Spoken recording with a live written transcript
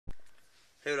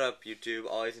Hey, what up, YouTube?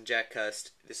 Always in Jack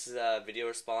Cust. This is a video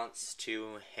response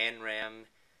to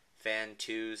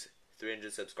HanRamFan2's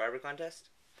 300 subscriber contest.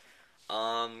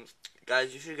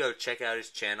 Guys, you should go check out his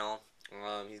channel.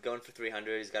 He's going for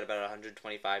 300. He's got about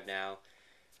 125 now.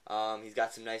 He's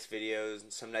got some nice videos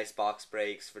and some nice box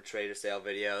breaks for trade or sale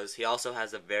videos. He also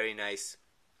has a very nice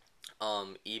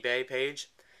eBay page.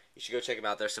 You should go check him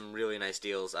out. There's some really nice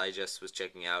deals I just was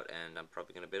checking out, and I'm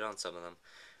probably going to bid on some of them.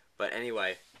 But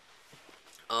anyway,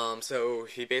 so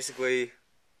he basically,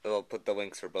 I'll put the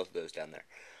links for both of those down there.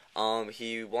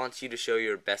 He wants you to show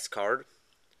your best card.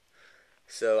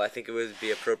 So I think it would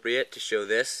be appropriate to show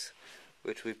this,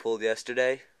 which we pulled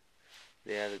yesterday.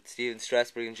 Yeah, that's Steven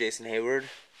Strasburg and Jason Hayward.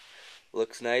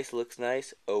 Looks nice, looks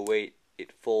nice. Oh wait,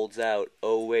 it folds out.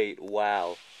 Oh wait,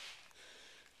 wow.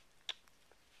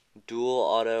 Dual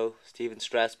auto, Steven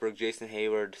Strasburg, Jason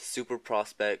Hayward, Super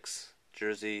Prospects,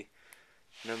 jersey,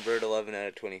 numbered 11 out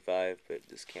of 25, but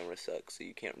this camera sucks, so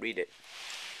you can't read it.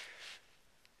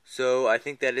 So I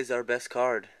think that is our best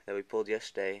card that we pulled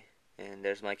yesterday, and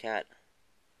there's my cat.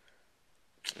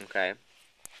 Okay.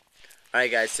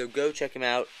 Alright guys, so go check him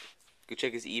out. Go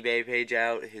check his eBay page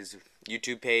out, his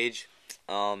YouTube page.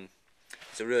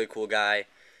 He's a really cool guy.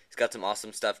 He's got some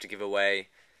awesome stuff to give away.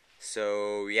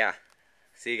 So yeah.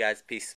 See you guys. Peace.